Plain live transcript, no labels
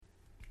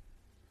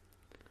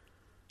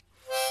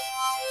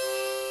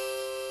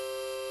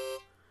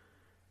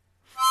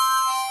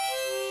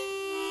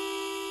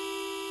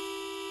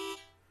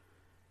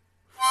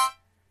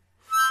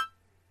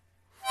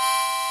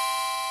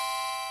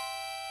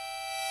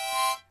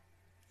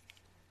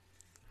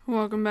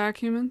Welcome back,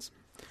 humans.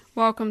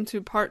 Welcome to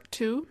part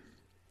 2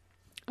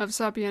 of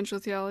Sapiential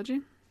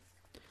Theology.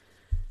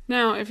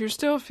 Now, if you're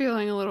still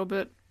feeling a little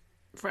bit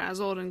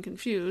frazzled and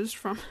confused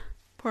from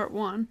part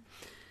 1,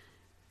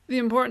 the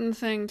important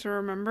thing to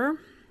remember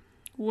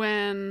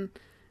when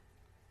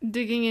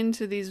digging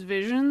into these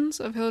visions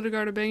of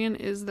Hildegard of Bingen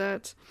is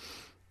that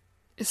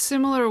it's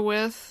similar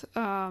with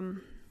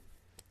Catherine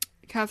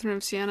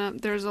of Siena.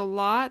 There's a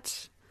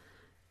lot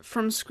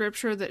from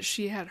scripture that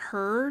she had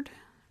heard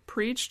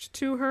preached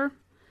to her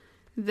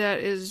that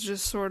is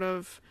just sort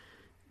of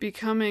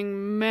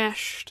becoming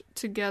meshed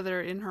together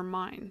in her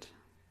mind.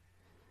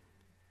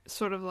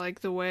 Sort of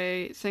like the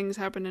way things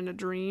happen in a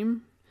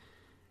dream.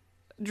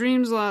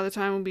 Dreams a lot of the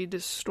time will be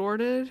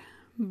distorted,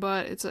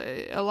 but it's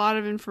a lot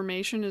of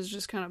information is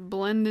just kind of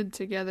blended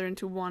together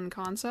into one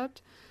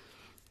concept.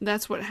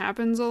 That's what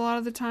happens a lot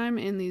of the time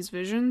in these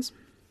visions.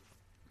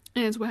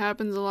 And it's what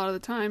happens a lot of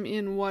the time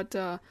in what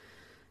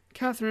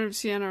Catherine of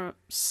Siena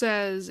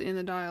says in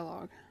the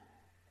dialogue.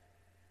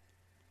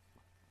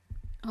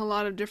 A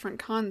lot of different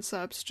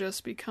concepts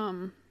just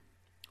become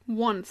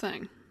one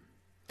thing.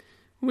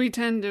 We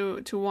tend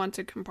to want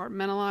to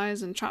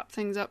compartmentalize and chop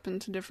things up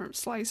into different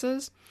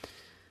slices,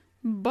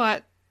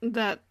 but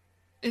that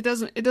it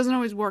doesn't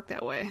always work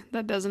that way.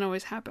 That doesn't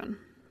always happen.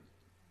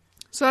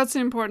 So that's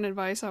the important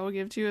advice I will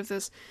give to you if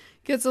this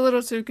gets a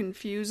little too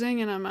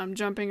confusing and I'm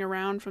jumping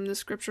around from this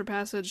scripture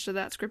passage to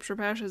that scripture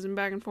passage and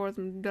back and forth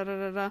and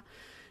da-da-da-da.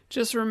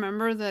 Just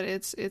remember that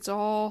it's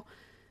all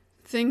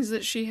things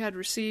that she had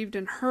received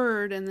and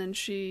heard, and then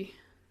she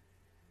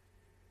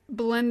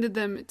blended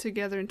them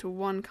together into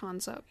one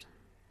concept.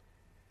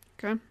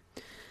 Okay?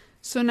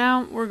 So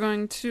now we're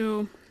going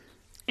to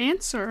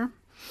answer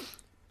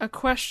a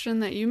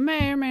question that you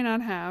may or may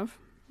not have,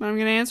 but I'm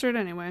going to answer it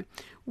anyway.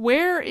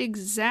 Where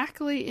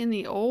exactly in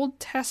the Old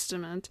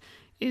Testament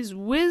is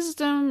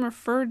wisdom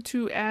referred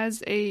to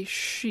as a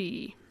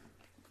she?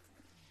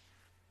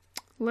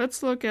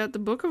 Let's look at the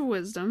Book of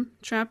Wisdom,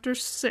 chapter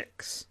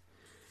 6.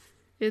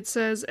 It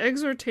says,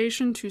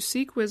 exhortation to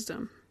seek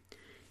wisdom.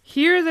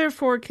 Hear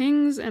therefore,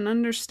 kings, and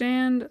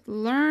understand.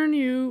 Learn,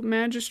 you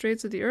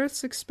magistrates of the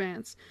earth's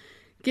expanse.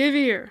 Give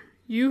ear,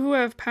 you who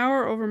have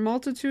power over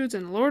multitudes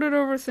and lord it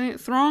over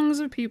throngs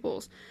of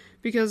peoples.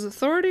 Because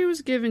authority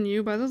was given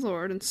you by the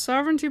Lord, and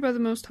sovereignty by the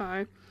Most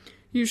High,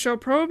 you shall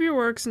probe your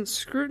works and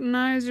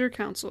scrutinize your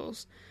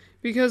counsels.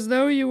 Because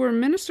though you were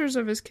ministers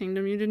of his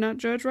kingdom, you did not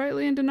judge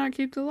rightly and did not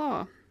keep the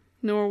law,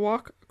 nor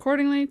walk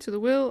according to the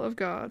will of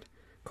God.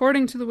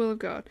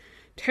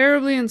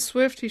 Terribly and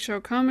swift he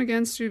shall come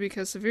against you,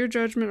 because severe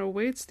judgment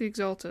awaits the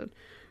exalted.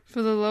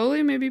 For the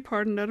lowly may be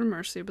pardoned out of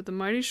mercy, but the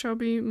mighty shall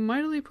be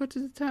mightily put to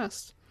the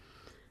test.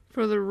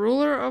 For the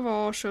ruler of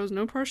all shows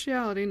no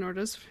partiality,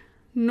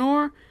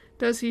 nor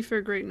does he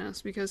fear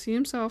greatness, because he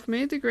himself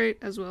made the great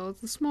as well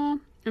as the small,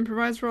 and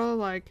provides for all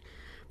alike.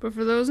 But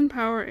for those in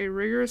power a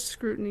rigorous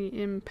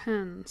scrutiny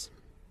impends.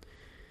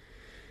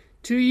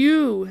 To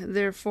you,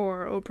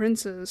 therefore, O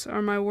princes,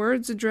 are my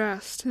words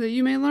addressed, that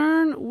you may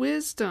learn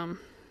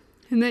wisdom,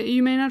 and that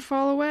you may not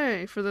fall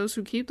away. For those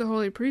who keep the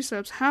holy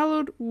precepts,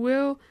 hallowed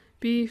will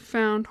be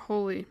found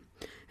holy,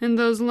 and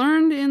those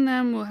learned in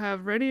them will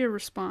have ready a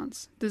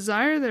response.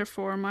 Desire,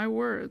 therefore, my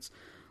words,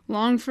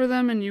 long for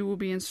them, and you will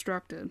be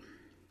instructed.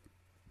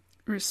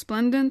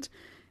 Resplendent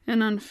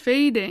and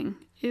unfading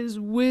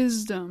is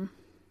wisdom,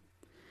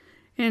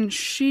 and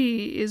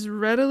she is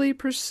readily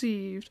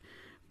perceived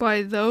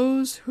by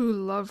those who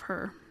love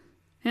her,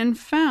 and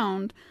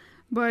found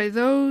by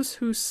those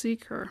who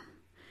seek her.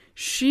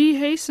 She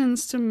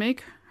hastens to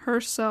make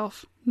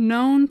herself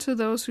known to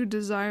those who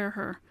desire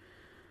her.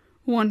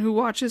 One who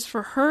watches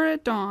for her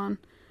at dawn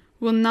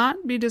will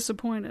not be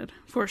disappointed,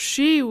 for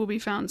she will be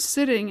found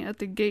sitting at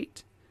the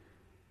gate.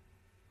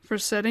 For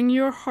setting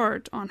your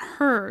heart on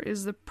her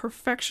is the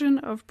perfection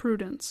of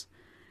prudence,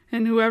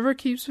 and whoever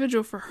keeps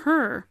vigil for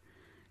her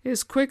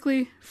is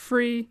quickly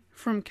free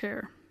from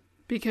care.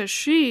 Because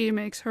she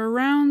makes her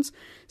rounds,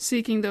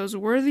 seeking those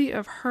worthy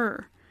of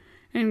her,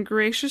 and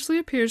graciously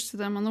appears to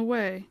them on the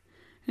way,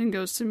 and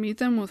goes to meet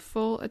them with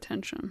full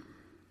attention.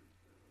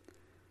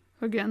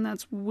 Again,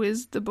 that's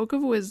the Book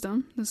of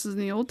Wisdom. This is in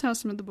the Old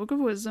Testament, the Book of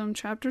Wisdom,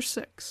 chapter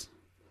 6.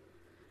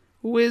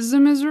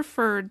 Wisdom is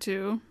referred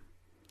to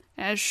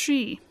as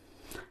she.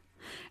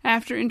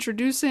 After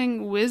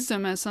introducing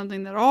wisdom as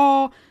something that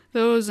all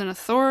those in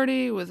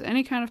authority with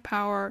any kind of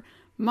power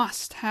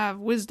must have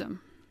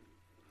wisdom,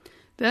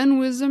 then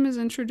wisdom is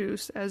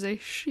introduced as a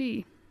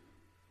she.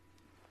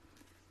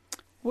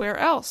 Where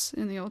else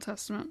in the Old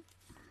Testament?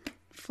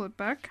 Flip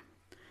back.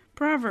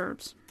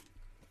 Proverbs.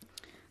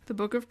 The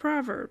book of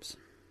Proverbs.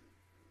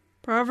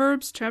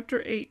 Proverbs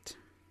chapter 8.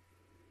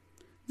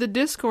 The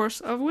discourse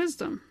of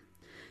wisdom.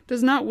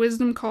 Does not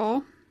wisdom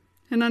call,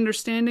 and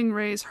understanding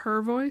raise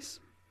her voice?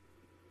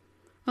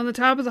 On the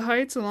top of the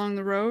heights along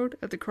the road,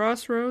 at the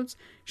crossroads,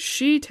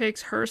 she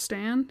takes her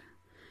stand.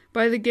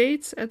 By the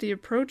gates, at the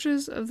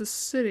approaches of the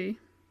city,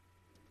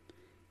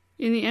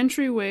 in the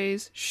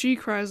entryways, she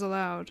cries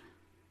aloud.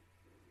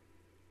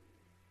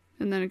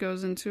 And then it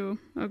goes into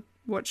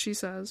what she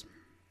says.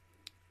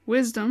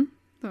 Wisdom,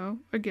 though,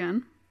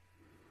 again,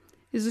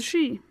 is a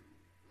she.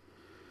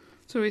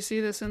 So we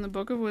see this in the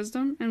Book of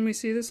Wisdom, and we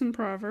see this in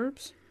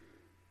Proverbs.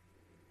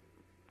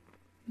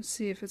 Let's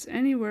see if it's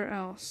anywhere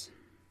else.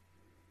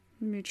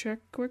 Let me check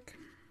quick.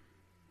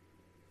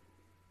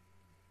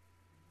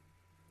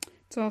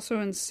 It's also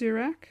in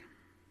Sirach.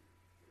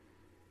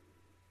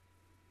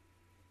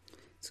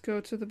 Let's go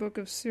to the book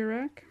of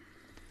Sirach.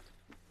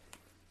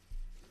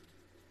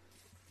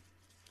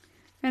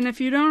 And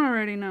if you don't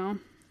already know,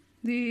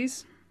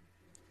 these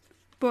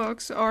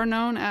books are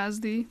known as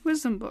the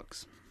wisdom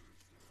books.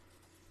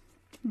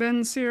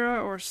 Ben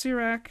Sira or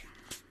Sirach,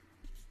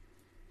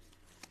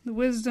 the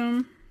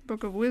Wisdom,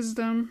 Book of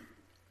Wisdom,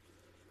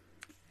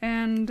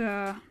 and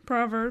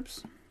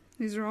Proverbs.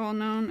 These are all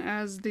known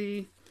as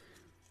the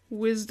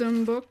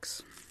wisdom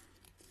books.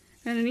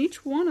 And in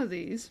each one of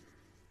these,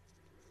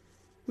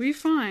 we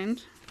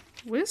find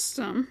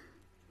wisdom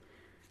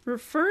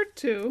referred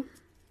to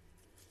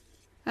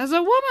as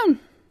a woman.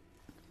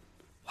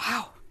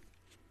 Wow.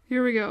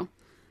 Here we go.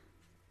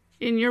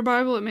 In your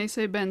Bible, it may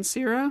say Ben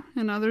Sira.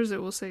 In others,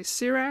 it will say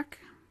Sirach.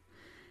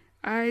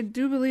 I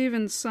do believe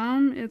in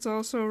some, it's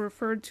also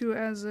referred to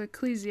as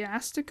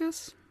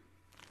Ecclesiasticus.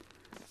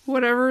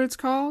 Whatever it's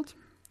called.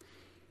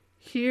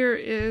 Here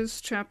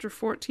is chapter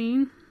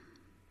 14,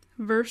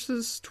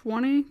 verses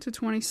 20 to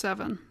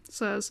 27. It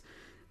says,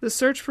 "The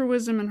search for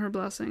wisdom and her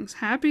blessings.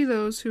 Happy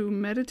those who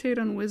meditate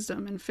on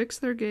wisdom and fix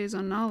their gaze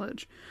on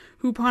knowledge,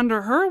 who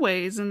ponder her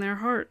ways in their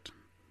heart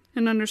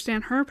and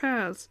understand her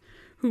paths,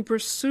 who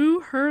pursue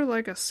her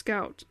like a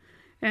scout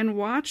and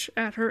watch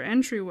at her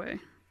entryway,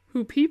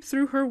 who peep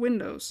through her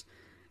windows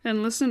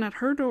and listen at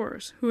her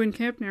doors, who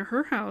encamp near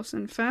her house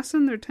and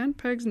fasten their tent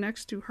pegs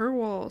next to her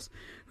walls,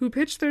 who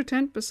pitch their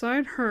tent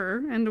beside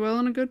her and dwell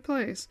in a good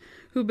place,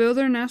 who build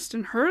their nest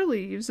in her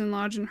leaves and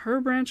lodge in her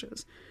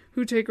branches,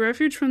 who take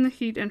refuge from the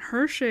heat in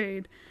her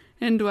shade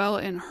and dwell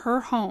in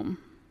her home."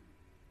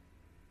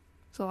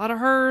 It's a lot of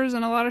hers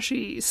and a lot of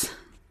she's.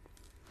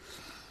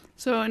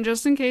 So, and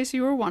just in case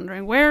you were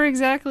wondering, where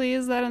exactly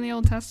is that in the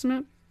Old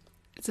Testament?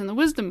 It's in the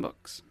wisdom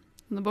books.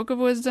 In the Book of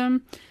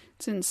Wisdom,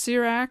 it's in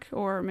Sirach,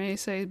 or it may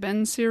say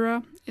Ben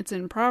Sira. It's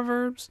in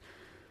Proverbs.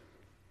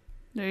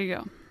 There you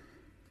go.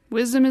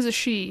 Wisdom is a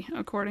she,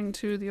 according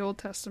to the Old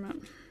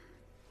Testament.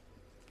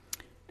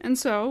 And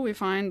so, we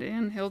find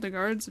in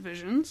Hildegard's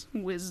visions,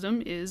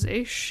 wisdom is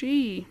a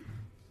she.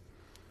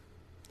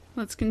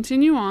 Let's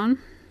continue on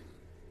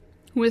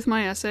with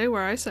my essay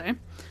where I say,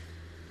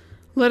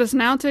 "Let us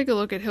now take a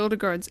look at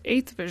Hildegard's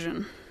 8th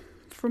vision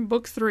from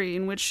Book 3,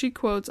 in which she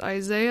quotes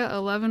Isaiah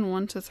 11,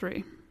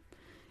 1-3.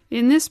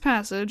 In this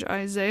passage,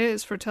 Isaiah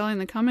is foretelling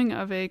the coming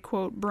of a,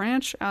 quote,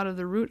 branch out of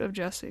the root of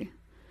Jesse.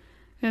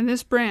 And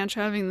this branch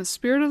having the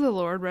Spirit of the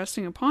Lord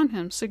resting upon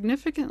him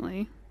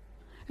significantly,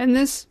 and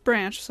this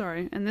branch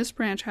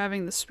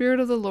having the Spirit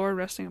of the Lord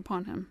resting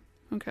upon him."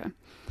 Okay.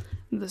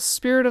 The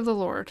Spirit of the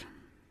Lord.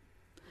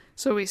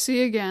 So we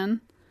see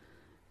again,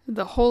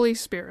 the Holy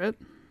Spirit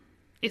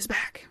is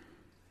back.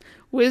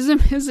 Wisdom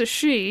is a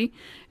she,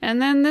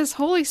 and then this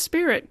Holy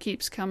Spirit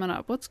keeps coming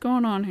up. What's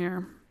going on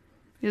here?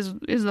 Is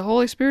the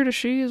Holy Spirit a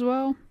she as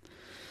well?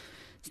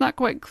 It's not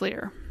quite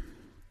clear.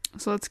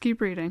 So let's keep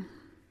reading.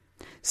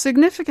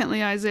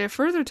 Significantly, Isaiah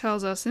further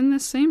tells us in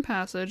this same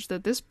passage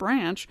that this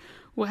branch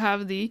will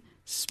have the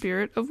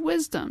Spirit of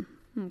wisdom.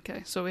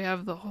 Okay, so we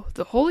have the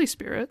Holy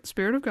Spirit,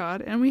 Spirit of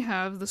God, and we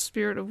have the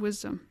Spirit of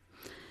wisdom,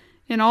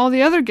 and all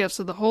the other gifts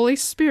of the Holy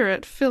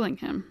Spirit filling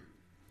him.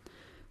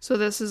 So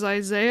this is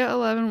Isaiah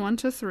 11,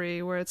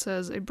 1-3, where it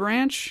says, "A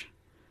branch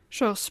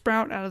shall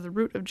sprout out of the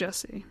root of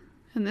Jesse,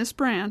 and this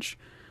branch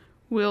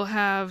will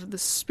have the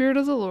Spirit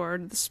of the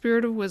Lord, the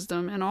Spirit of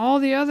wisdom, and all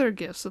the other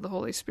gifts of the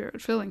Holy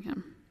Spirit filling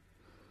him."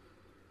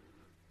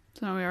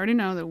 So we already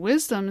know that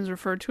wisdom is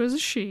referred to as a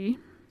she,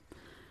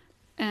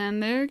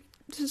 and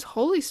this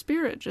Holy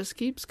Spirit just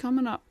keeps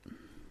coming up.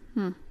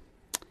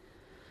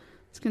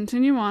 Let's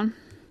continue on.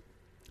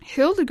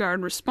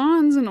 Hildegard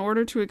responds in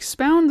order to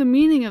expound the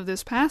meaning of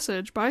this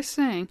passage by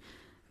saying,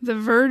 "The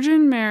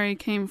Virgin Mary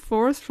came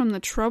forth from the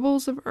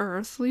troubles of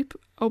earthly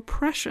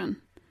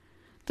oppression.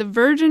 The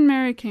Virgin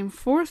Mary came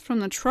forth from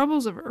the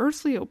troubles of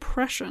earthly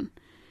oppression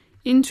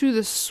into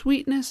the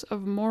sweetness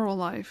of moral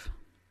life,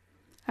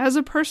 as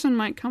a person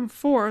might come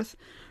forth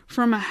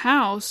from a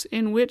house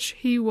in which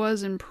he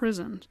was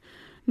imprisoned,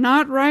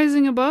 not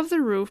rising above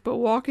the roof, but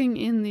walking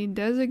in the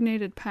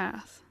designated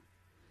path."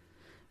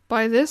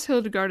 By this,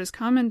 Hildegard is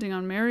commenting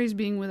on Mary's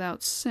being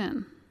without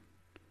sin.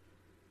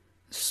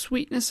 The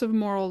sweetness of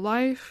moral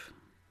life,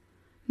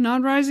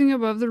 not rising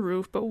above the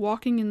roof, but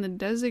walking in the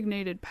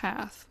designated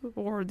path,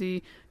 or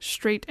the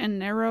straight and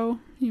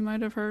narrow, you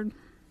might have heard.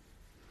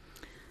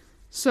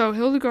 So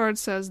Hildegard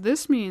says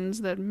this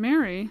means that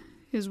Mary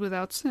is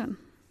without sin.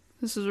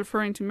 This is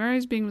referring to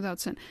Mary's being without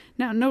sin.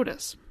 Now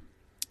notice,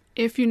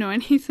 if you know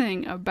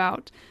anything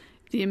about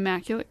the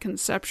Immaculate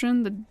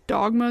Conception, the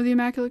dogma of the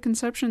Immaculate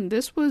Conception,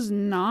 this was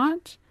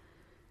not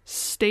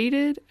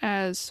stated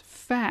as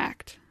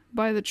fact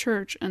by the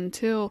Church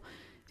until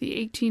the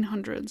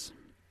 1800s.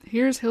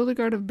 Here's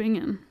Hildegard of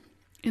Bingen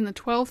in the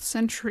 12th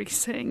century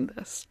saying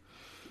this.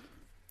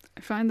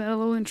 I find that a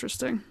little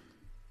interesting.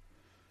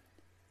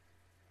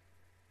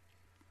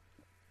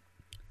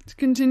 To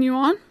continue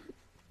on,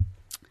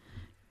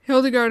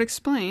 Hildegard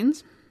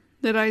explains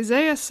that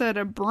Isaiah said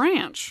a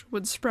branch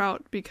would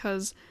sprout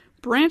because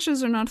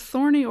branches are not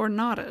thorny or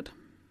knotted,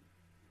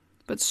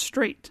 but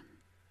straight.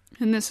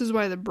 And this is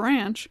why the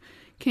branch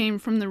came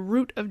from the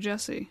root of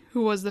Jesse,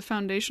 who was the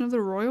foundation of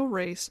the royal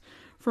race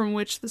from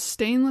which the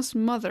stainless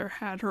mother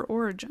had her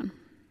origin.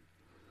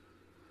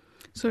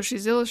 So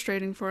she's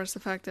illustrating for us the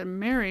fact that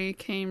Mary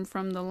came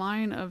from the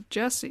line of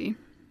Jesse,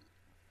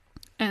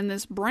 and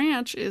this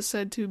branch is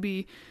said to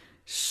be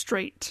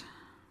straight.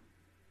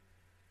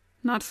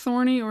 Not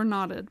thorny or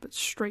knotted, but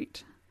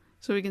straight.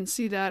 So we can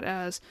see that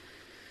as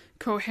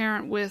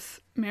coherent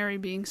with Mary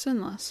being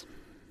sinless.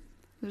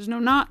 There's no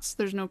knots,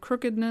 there's no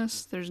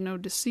crookedness, there's no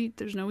deceit,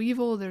 there's no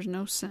evil, there's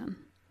no sin.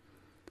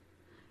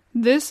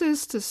 This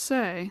is to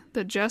say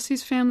that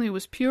Jesse's family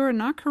was pure and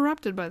not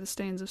corrupted by the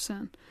stains of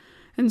sin.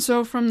 And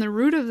so from the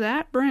root of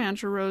that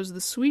branch arose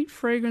the sweet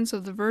fragrance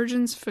of the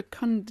Virgin's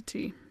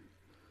fecundity.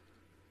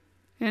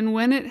 And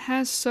when it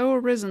has so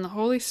arisen, the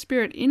Holy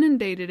Spirit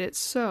inundated it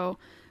so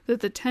that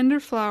the tender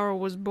flower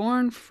was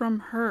born from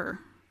her.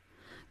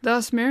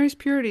 Thus Mary's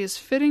purity is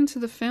fitting to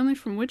the family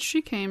from which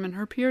she came, and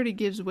her purity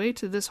gives way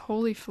to this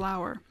holy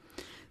flower.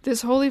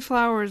 This holy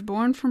flower is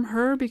born from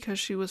her because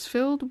she was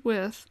filled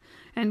with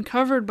and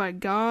covered by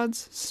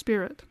God's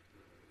Spirit.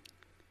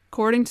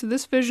 According to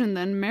this vision,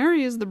 then,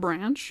 Mary is the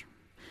branch,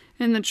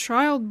 and the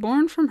child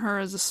born from her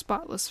is a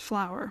spotless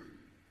flower.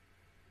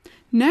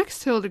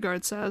 Next,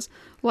 Hildegard says,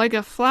 like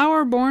a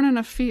flower born in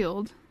a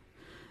field,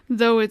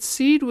 though its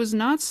seed was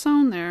not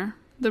sown there,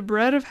 the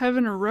bread of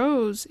heaven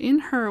arose in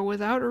her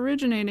without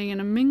originating in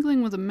a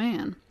mingling with a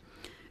man,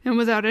 and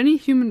without any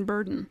human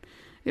burden.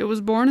 It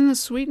was born in the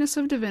sweetness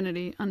of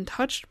divinity,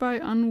 untouched by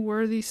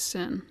unworthy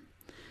sin,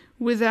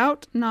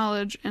 without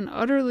knowledge and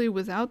utterly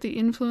without the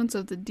influence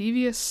of the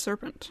devious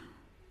serpent.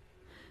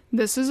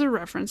 This is a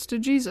reference to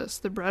Jesus,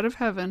 the bread of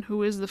heaven,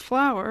 who is the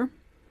flower,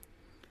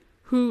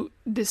 who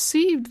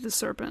deceived the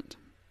serpent,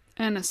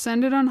 and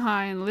ascended on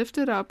high and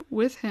lifted up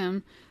with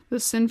him the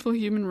sinful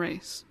human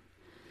race.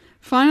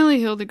 Finally,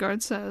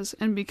 Hildegard says,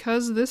 and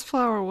because this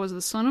flower was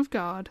the Son of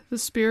God, the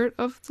Spirit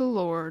of the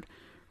Lord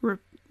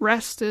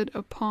rested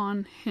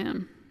upon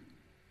him.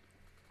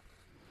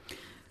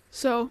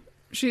 So,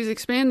 she's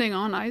expanding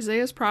on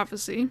Isaiah's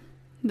prophecy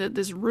that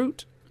this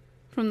root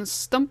from the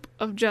stump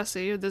of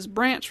Jesse, or this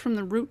branch from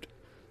the root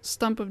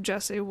stump of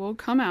Jesse, will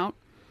come out,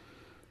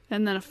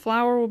 and then a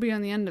flower will be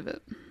on the end of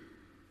it.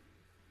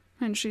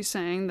 And she's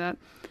saying that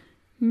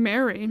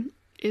Mary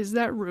is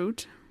that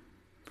root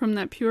from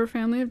that pure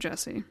family of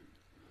Jesse,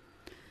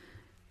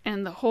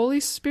 and the Holy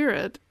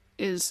Spirit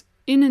is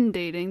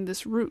inundating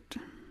this root,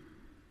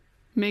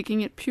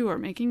 making it pure,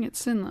 making it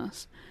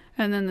sinless.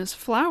 And then this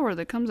flower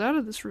that comes out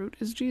of this root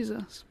is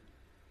Jesus.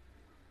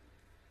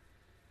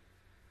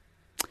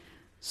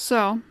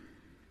 So,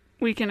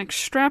 we can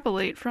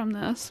extrapolate from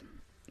this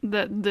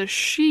that the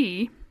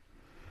she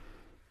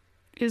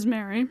is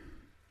Mary.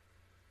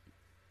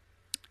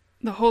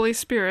 The Holy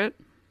Spirit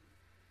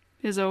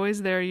is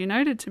always there,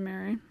 united to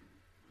Mary.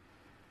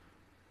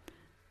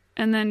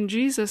 And then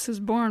Jesus is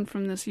born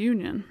from this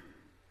union.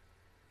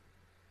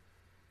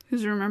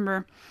 Because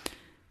remember,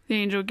 the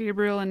angel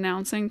Gabriel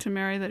announcing to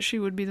Mary that she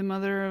would be the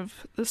mother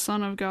of the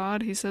Son of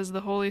God, he says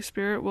the Holy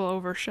Spirit will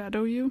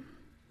overshadow you.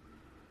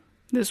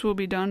 This will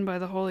be done by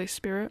the Holy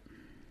Spirit.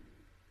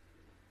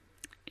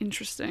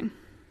 Interesting.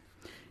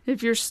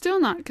 If you're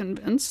still not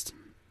convinced,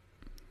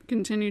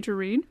 continue to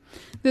read.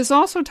 This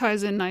also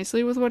ties in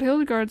nicely with what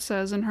Hildegard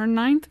says in her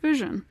 9th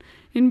vision,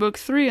 in Book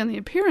 3 on the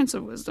appearance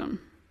of wisdom.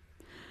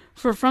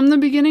 For from the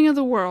beginning of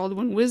the world,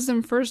 when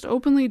wisdom first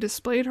openly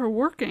displayed her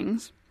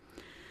workings,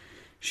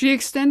 she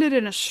extended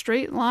in a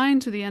straight line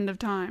to the end of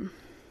time.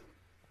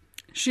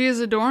 She is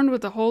adorned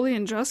with the holy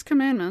and just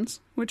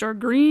commandments, which are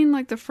green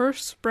like the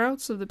first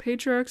sprouts of the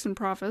patriarchs and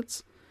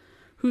prophets,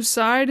 who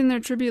sighed in their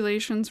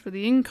tribulations for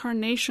the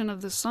incarnation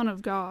of the Son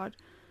of God,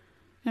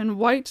 and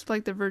white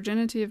like the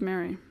virginity of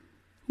Mary.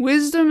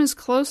 Wisdom is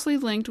closely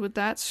linked with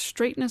that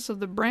straightness of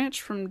the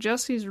branch from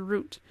Jesse's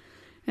root,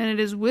 and it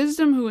is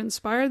wisdom who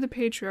inspired the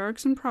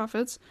patriarchs and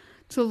prophets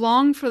to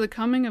long for the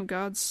coming of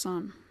God's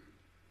Son.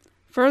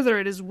 Further,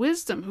 it is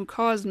wisdom who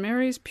caused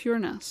Mary's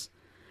pureness.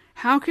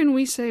 How can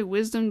we say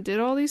wisdom did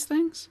all these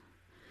things?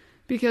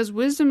 Because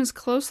wisdom is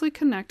closely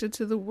connected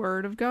to the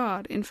Word of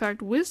God. In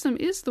fact, wisdom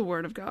is the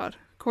Word of God,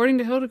 according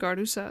to Hildegard,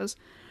 who says,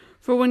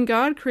 "For when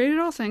God created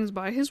all things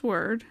by his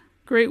Word,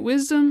 great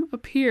wisdom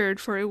appeared,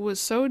 for it was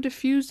so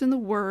diffused in the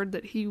Word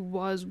that he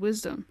was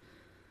wisdom."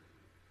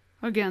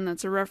 Again,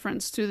 that's a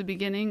reference to the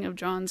beginning of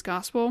John's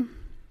Gospel.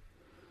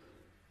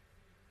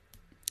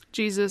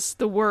 Jesus,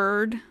 the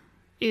Word,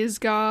 is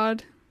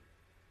God.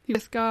 He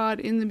was with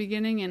God in the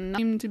beginning, and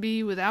nothing to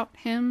be without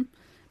him,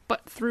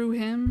 but through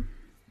him.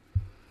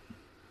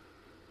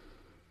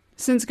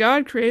 Since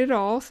God created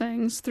all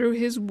things through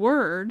his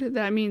Word,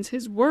 that means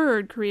his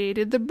Word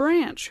created the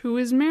branch, who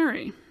is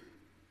Mary.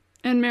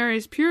 and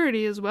Mary's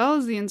purity, as well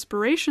as the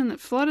inspiration that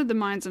flooded the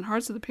minds and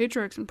hearts of the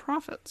patriarchs and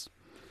prophets.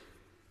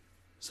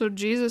 So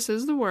Jesus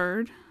is the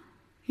Word.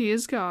 He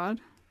is God.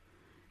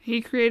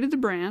 He created the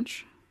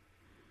branch.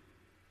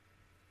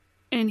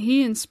 And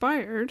he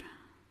inspired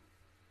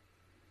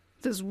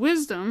this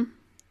wisdom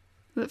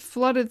that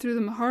flooded through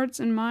the hearts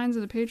and minds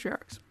of the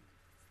patriarchs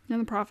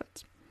and the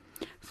prophets.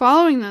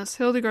 Following this,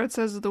 Hildegard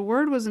says that the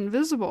Word was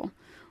invisible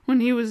when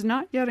he was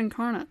not yet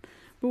incarnate,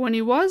 but when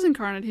he was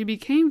incarnate, he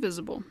became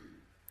visible.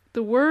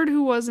 The Word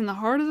who was in the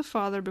heart of the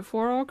Father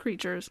before all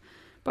creatures,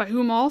 by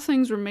whom all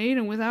things were made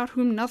and without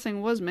whom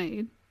nothing was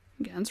made,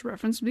 again, it's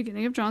reference to the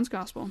beginning of John's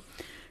Gospel,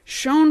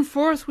 shone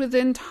forth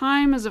within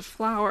time as a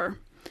flower,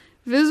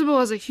 visible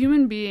as a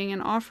human being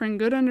and offering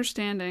good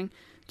understanding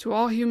to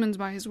all humans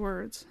by his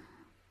words.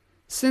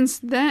 Since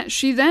then,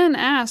 she then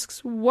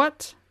asks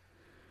what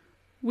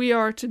we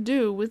are to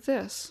do with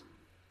this.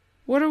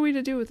 What are we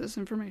to do with this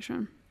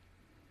information?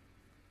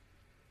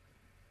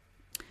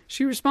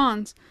 She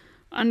responds,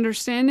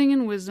 understanding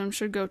and wisdom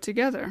should go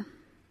together,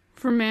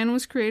 for man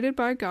was created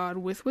by God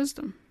with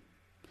wisdom.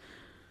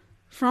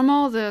 From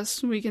all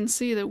this, we can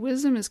see that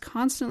wisdom is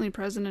constantly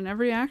present in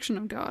every action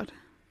of God,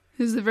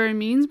 is the very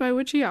means by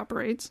which he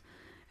operates,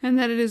 and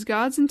that it is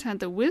God's intent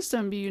that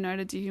wisdom be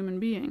united to human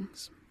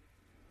beings.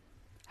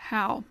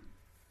 How?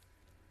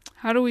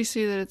 How do we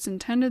see that it's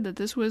intended that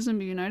this wisdom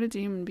be united to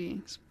human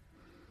beings?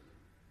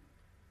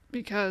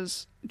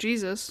 Because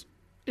Jesus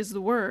is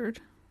the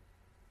Word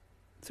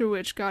through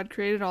which God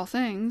created all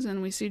things,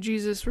 and we see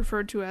Jesus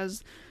referred to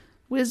as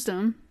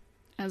wisdom,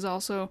 as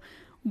also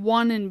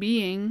one in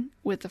being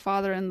with the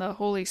Father and the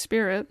Holy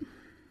Spirit.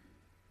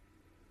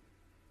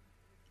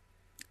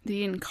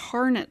 The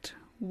incarnate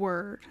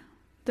Word,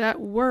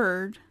 that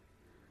Word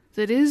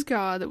that is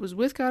God, that was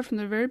with God from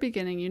the very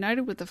beginning,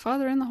 united with the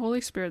Father and the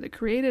Holy Spirit, that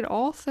created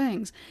all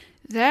things,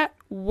 that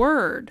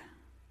Word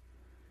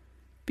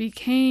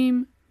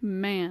became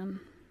man,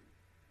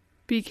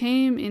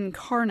 became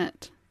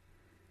incarnate.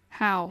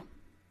 How?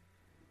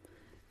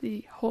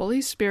 The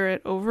Holy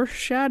Spirit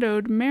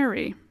overshadowed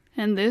Mary,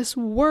 and this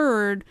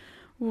Word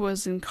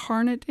was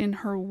incarnate in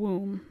her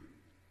womb.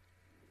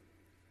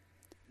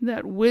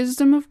 That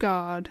wisdom of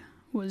God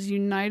was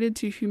united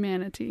to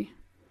humanity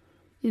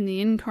in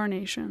the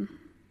incarnation.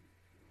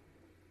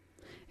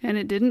 And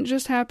it didn't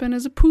just happen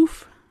as a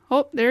poof.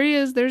 Oh, there he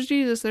is. There's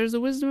Jesus. There's the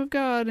wisdom of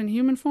God in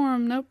human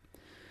form. Nope.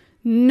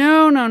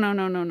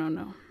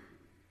 No.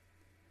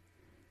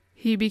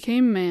 He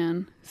became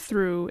man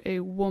through a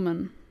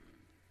woman.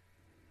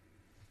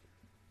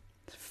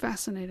 It's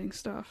fascinating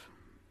stuff.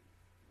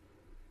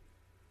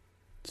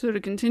 So to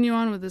continue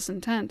on with this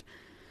intent,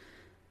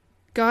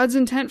 God's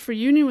intent for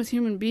union with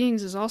human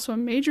beings is also a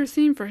major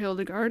theme for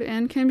Hildegard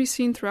and can be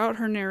seen throughout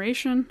her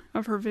narration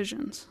of her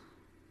visions.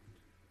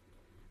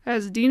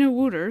 As Dina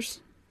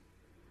Wouters,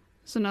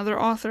 is another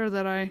author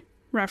that I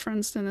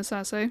referenced in this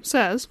essay,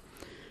 says,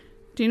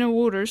 Dina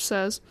Wouters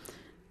says,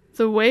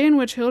 the way in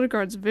which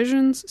Hildegard's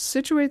visions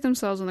situate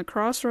themselves on the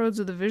crossroads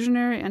of the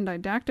visionary and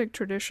didactic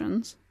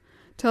traditions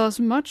tell us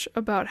much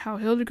about how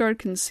Hildegard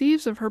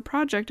conceives of her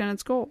project and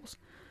its goals.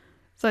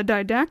 The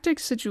didactic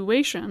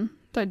situation,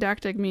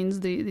 didactic means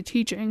the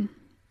teaching,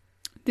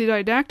 the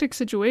didactic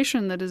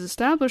situation that is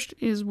established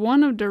is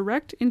one of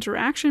direct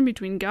interaction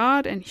between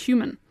God and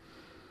human.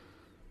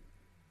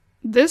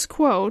 This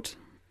quote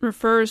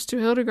refers to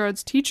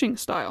Hildegard's teaching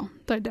style,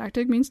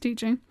 didactic means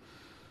teaching,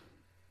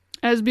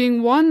 as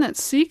being one that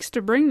seeks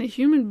to bring the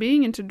human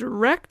being into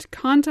direct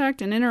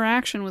contact and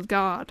interaction with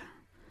God,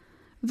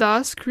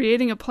 thus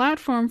creating a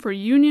platform for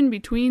union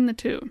between the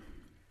two.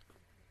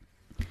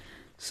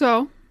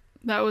 So,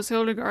 that was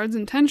Hildegard's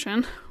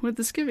intention with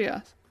the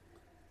Scivias.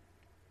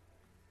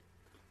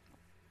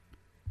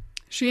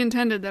 She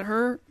intended that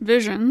her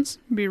visions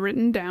be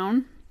written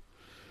down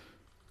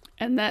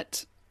and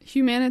that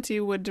humanity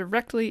would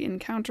directly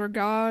encounter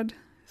God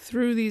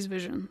through these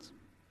visions.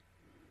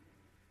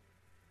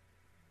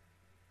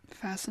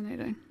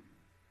 Fascinating.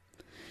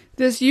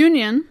 This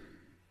union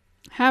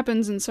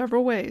happens in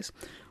several ways,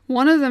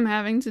 one of them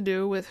having to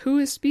do with who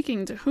is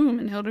speaking to whom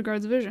in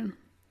Hildegard's vision.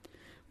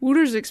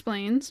 Wouters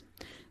explains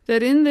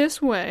that in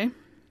this way,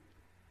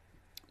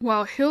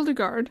 while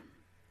Hildegard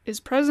is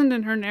present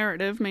in her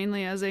narrative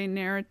mainly as a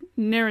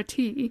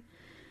narratee,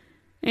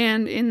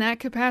 and in that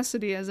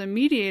capacity as a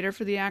mediator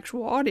for the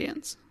actual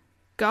audience,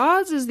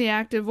 God's is the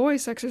active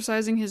voice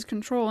exercising his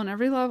control on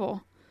every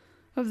level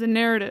of the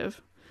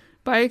narrative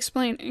by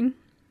explaining,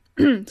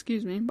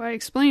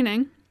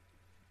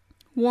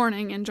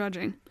 warning, and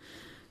judging.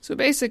 So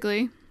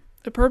basically,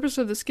 the purpose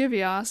of the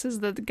Scivias is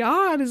that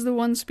God is the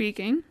one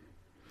speaking,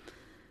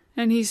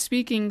 and he's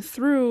speaking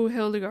through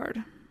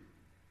Hildegard.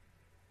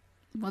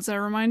 What's that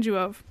remind you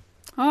of?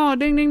 Oh,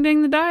 ding, ding,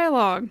 ding, the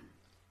dialogue.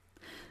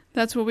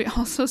 That's what we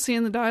also see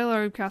in the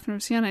dialogue of Catherine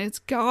of Siena. It's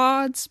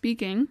God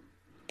speaking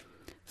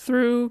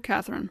through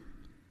Catherine.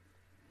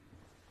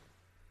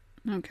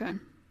 Okay.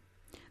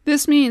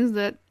 This means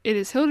that it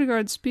is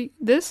Hildegard speaking,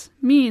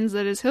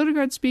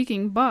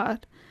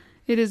 but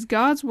it is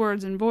God's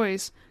words and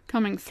voice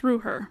coming through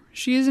her.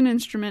 She is an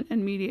instrument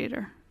and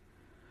mediator.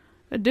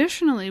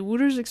 Additionally,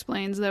 Wouters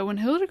explains that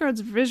within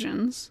Hildegard's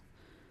visions,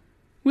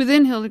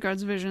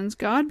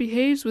 God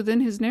behaves within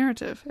his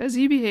narrative, as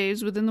he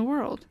behaves within the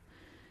world.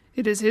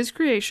 It is his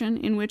creation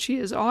in which he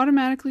is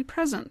automatically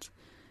present,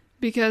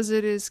 because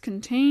it is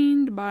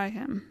contained by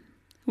him,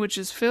 which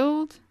is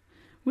filled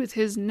with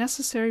his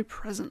necessary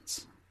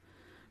presence,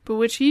 but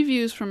which he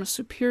views from a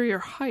superior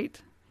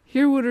height.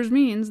 Here Wouters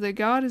means that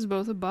God is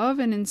both above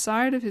and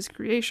inside of his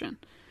creation,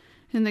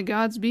 and that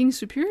God's being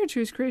superior to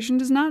his creation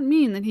does not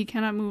mean that he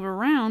cannot move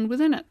around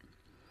within it.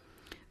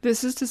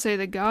 This is to say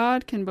that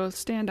God can both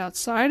stand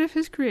outside of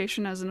his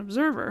creation as an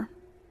observer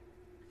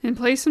and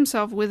place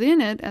himself within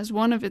it as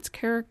one of its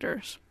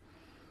characters.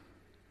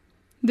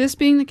 This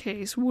being the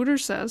case,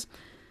 Wouters says,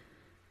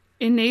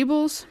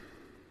 enables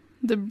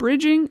the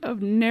bridging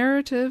of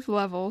narrative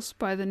levels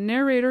by the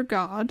narrator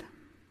God,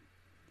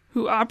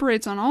 who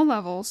operates on all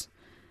levels,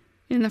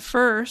 in the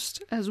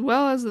first as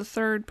well as the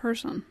third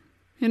person.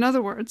 In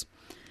other words,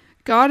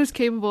 God is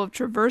capable of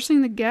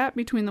traversing the gap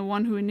between the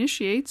one who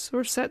initiates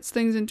or sets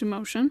things into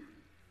motion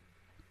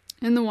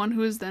and the one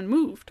who is then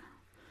moved.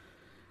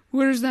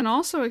 Wouters then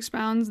also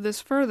expounds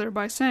this further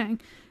by saying,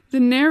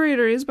 the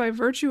narrator is by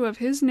virtue of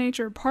his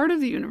nature part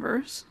of the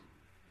universe.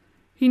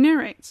 He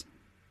narrates,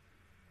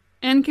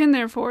 and can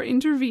therefore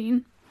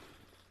intervene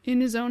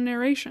in his own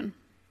narration.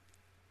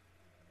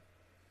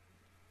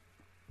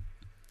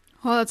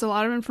 Well, that's a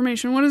lot of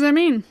information. What does that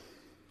mean?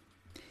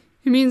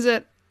 It means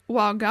that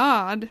while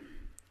God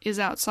is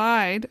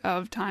outside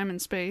of time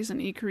and space,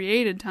 and he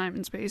created time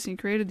and space, and he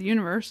created the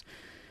universe,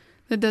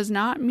 that does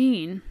not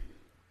mean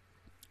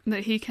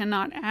that he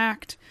cannot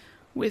act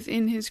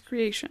within his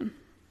creation.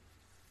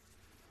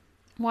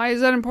 Why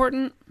is that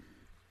important?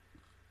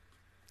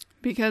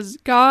 Because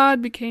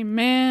God became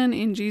man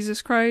in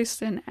Jesus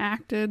Christ and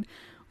acted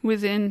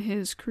within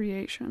his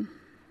creation.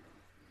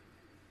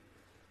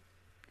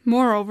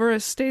 Moreover,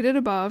 as stated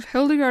above,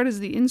 Hildegard is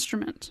the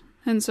instrument,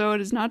 and so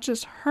it is not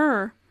just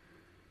her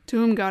to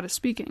whom God is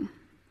speaking.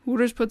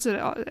 Wouters puts it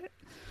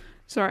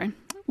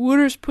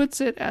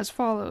as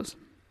follows.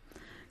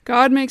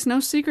 God makes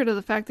no secret of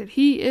the fact that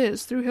he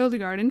is, through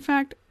Hildegard, in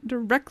fact,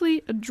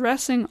 directly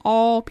addressing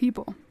all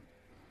people.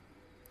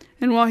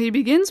 And while he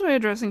begins by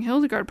addressing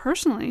Hildegard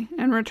personally,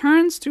 and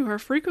returns to her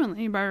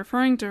frequently by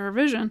referring to her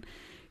vision,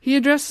 he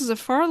addresses a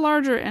far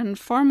larger and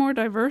far more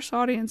diverse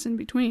audience in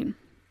between.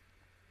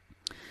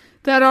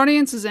 That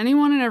audience is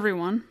anyone and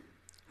everyone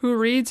who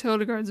reads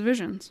Hildegard's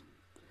visions.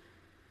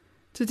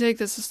 To take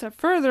this a step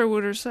further,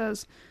 Wouters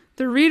says,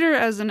 the reader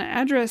as an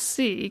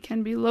addressee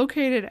can be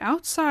located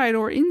outside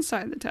or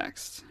inside the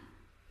text.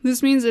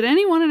 This means that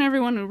anyone and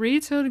everyone who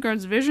reads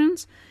Hildegard's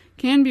visions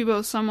can be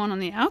both someone on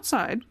the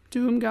outside,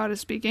 to whom God is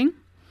speaking,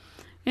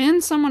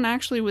 and someone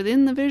actually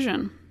within the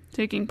vision,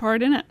 taking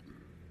part in it.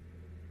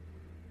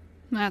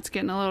 That's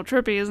getting a little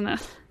trippy, isn't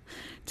it?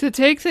 To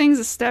take things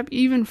a step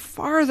even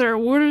farther,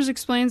 Wouters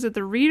explains that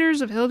the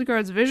readers of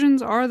Hildegard's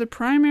visions are the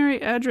primary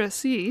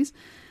addressees,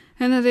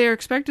 and that they are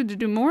expected to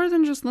do more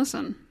than just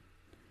listen.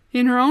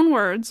 In her own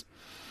words,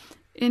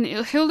 in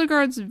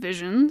Hildegard's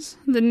visions,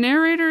 the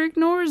narrator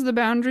ignores the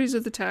boundaries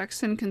of the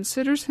text and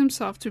considers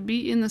himself to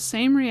be in the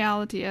same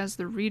reality as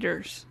the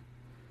readers.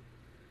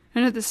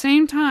 And at the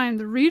same time,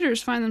 the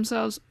readers find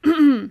themselves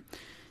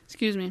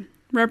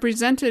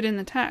represented in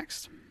the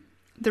text.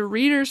 The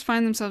readers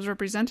find themselves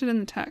represented in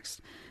the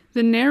text.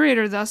 The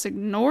narrator thus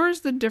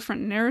ignores the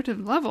different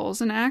narrative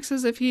levels and acts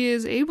as if he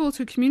is able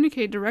to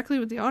communicate directly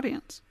with the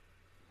audience.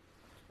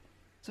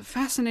 It's a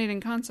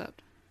fascinating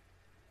concept.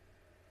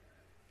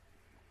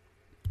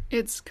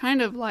 It's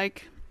kind of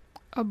like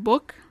a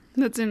book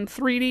that's in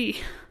 3D.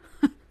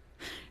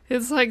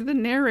 It's like the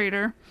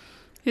narrator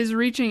is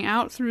reaching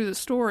out through the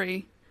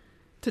story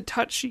to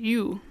touch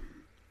you,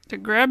 to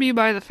grab you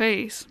by the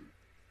face,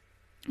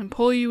 and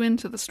pull you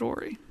into the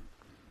story.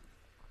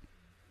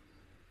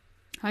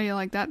 How you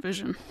like that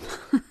vision?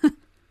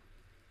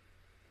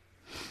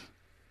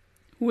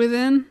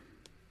 Within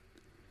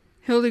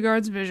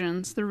Hildegard's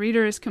visions, the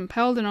reader is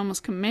compelled and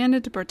almost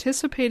commanded to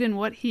participate in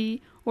what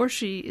he or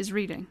she is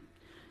reading.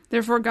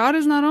 Therefore, God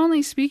is not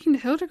only speaking to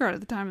Hildegard at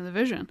the time of the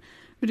vision,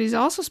 but he's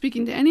also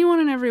speaking to anyone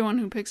and everyone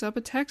who picks up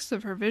a text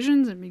of her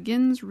visions and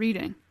begins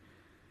reading.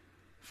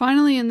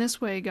 Finally, in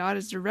this way, God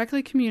is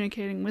directly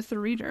communicating with the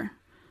reader,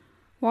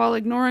 while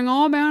ignoring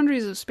all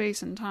boundaries of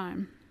space and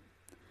time.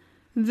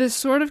 This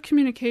sort of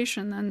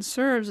communication then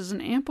serves as an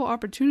ample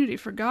opportunity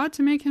for God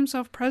to make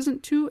himself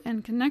present to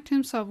and connect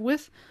himself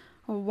with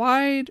a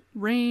wide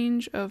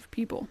range of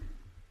people.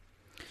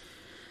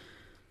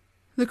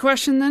 The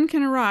question then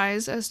can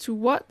arise as to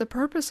what the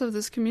purpose of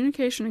this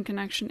communication and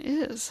connection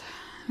is.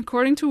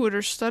 According to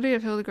Wouters' study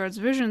of Hildegard's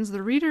visions,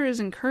 the reader is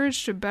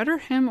encouraged to better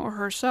him or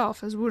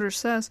herself. As Wouters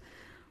says,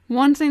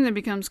 one thing that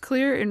becomes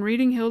clear in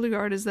reading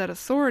Hildegard is that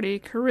authority,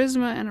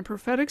 charisma, and a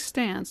prophetic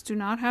stance do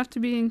not have to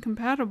be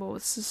incompatible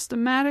with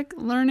systematic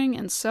learning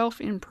and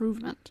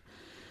self-improvement.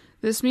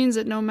 This means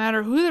that no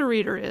matter who the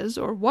reader is,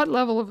 or what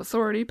level of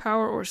authority,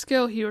 power, or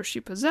skill he or she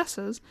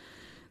possesses,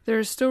 there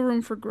is still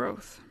room for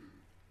growth.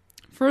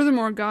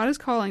 Furthermore, God is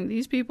calling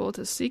these people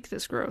to seek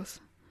this growth.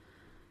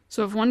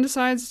 So if one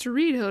decides to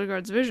read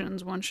Hildegard's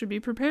visions, one should be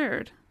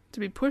prepared to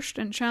be pushed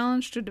and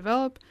challenged to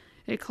develop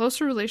a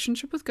closer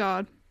relationship with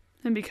God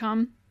and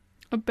become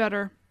a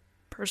better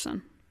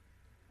person.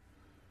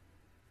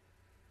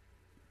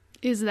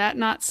 Is that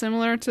not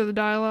similar to the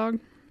dialogue?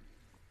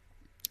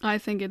 I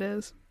think it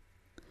is.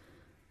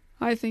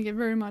 I think it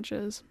very much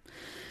is.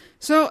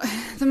 So,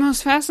 the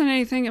most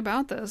fascinating thing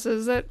about this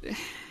is that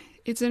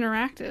it's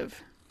interactive.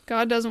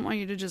 God doesn't want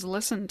you to just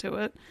listen to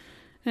it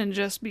and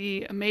just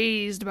be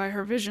amazed by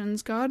her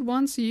visions. God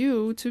wants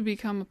you to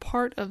become a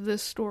part of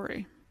this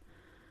story.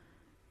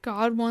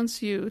 God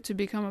wants you to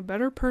become a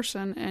better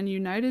person and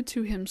united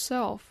to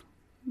himself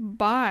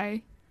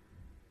by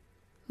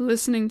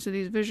listening to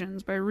these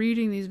visions, by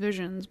reading these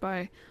visions,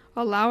 by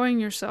allowing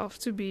yourself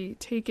to be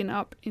taken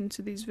up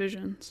into these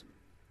visions.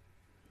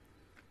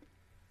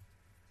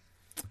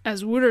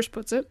 As Wouters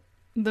puts it,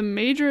 the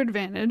major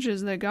advantage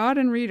is that God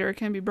and reader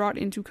can be brought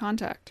into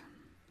contact.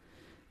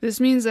 This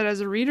means that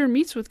as a reader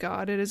meets with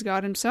God, it is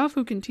God himself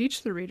who can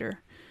teach the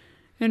reader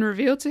and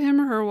reveal to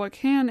him or her what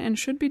can and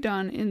should be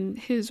done in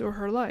his or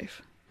her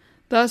life.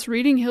 Thus,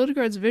 reading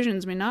Hildegard's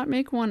visions may not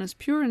make one as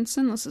pure and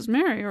sinless as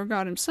Mary or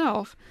God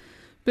himself,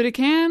 but it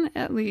can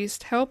at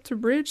least help to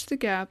bridge the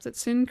gap that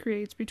sin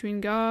creates between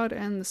God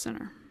and the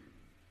sinner.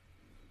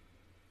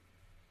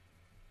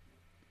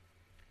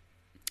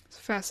 It's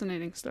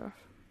fascinating stuff.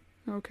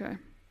 Okay.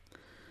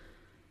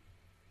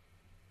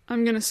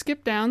 I'm going to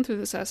skip down through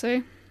this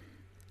essay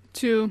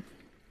to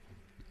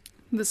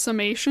the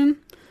summation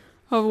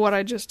of what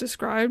I just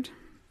described,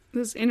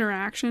 this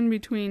interaction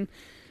between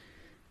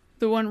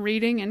the one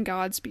reading and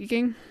God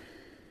speaking.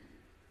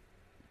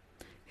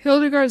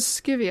 Hildegard's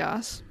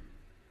Scivias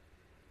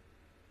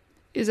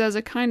is as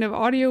a kind of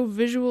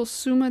audio-visual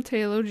Summa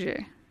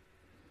Theologiae,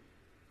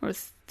 or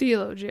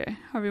Theologiae,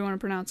 however you want to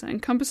pronounce it,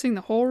 encompassing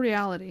the whole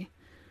reality.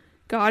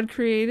 God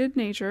created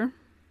nature,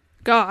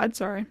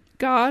 the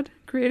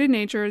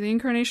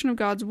incarnation of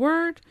God's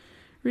Word,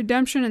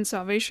 redemption and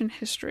salvation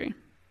history.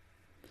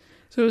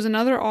 So it was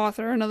another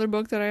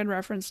book that I had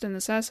referenced in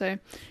this essay,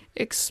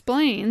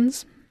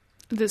 explains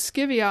the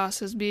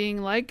Scivias as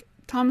being like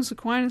Thomas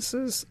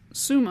Aquinas'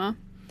 Summa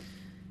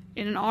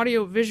in an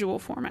audio-visual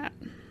format.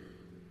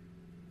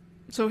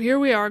 So here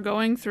we are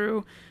going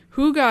through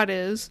who God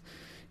is,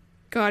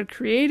 God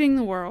creating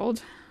the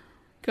world,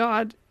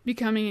 God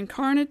becoming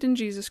incarnate in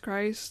Jesus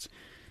Christ,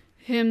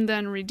 him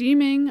then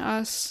redeeming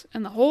us,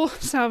 and the whole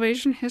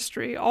salvation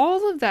history,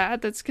 all of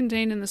that's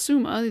contained in the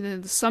Summa,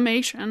 the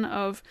summation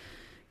of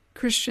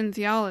Christian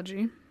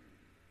theology,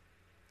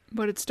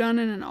 but it's done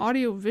in an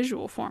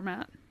audio-visual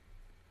format.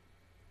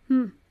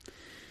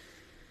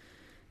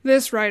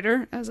 This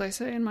writer, as I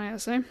say in my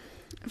essay,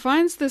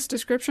 finds this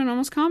description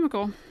almost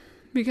comical,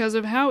 because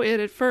of how it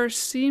at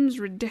first seems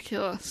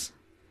ridiculous.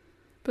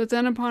 But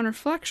then upon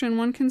reflection,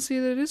 one can see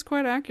that it is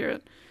quite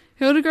accurate.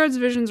 Hildegard's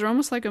visions are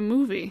almost like a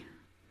movie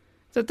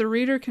that the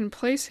reader can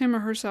place him or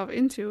herself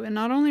into, and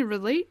not only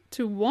relate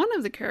to one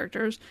of the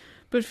characters,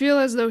 but feel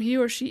as though he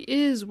or she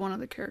is one of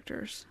the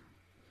characters.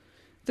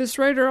 This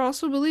writer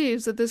also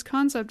believes that this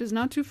concept is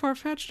not too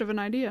far-fetched of an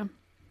idea.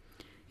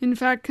 In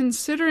fact,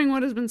 considering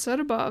what has been said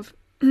above,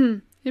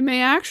 it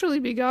may actually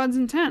be God's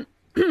intent,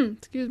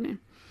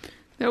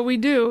 that we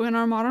do, in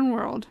our modern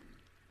world,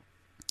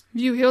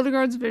 view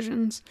Hildegard's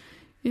visions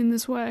in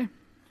this way.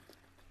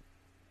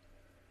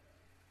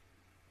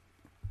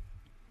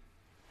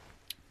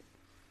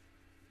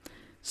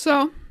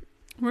 So,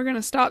 we're going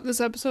to stop this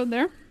episode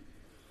there,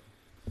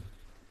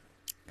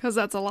 because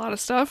that's a lot of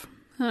stuff,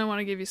 and I want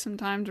to give you some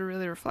time to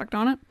really reflect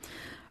on it.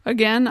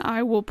 Again,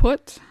 I will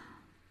put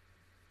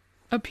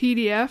a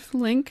PDF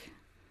link,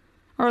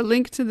 or a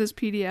link to this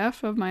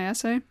PDF of my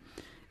essay,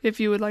 if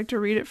you would like to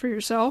read it for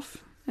yourself,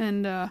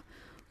 and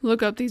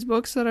look up these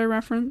books that I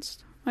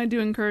referenced. I do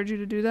encourage you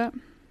to do that.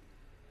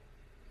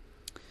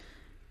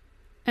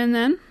 And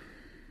then,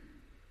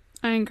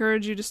 I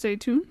encourage you to stay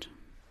tuned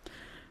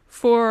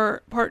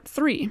for part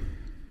 3.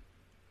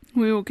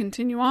 We will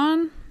continue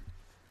on.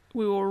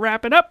 We will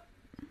wrap it up.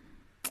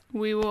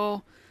 We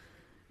will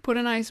put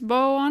a nice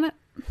bow on it.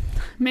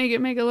 Make it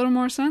make a little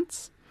more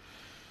sense.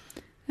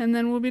 And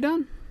then we'll be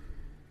done.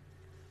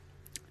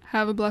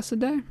 Have a blessed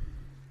day.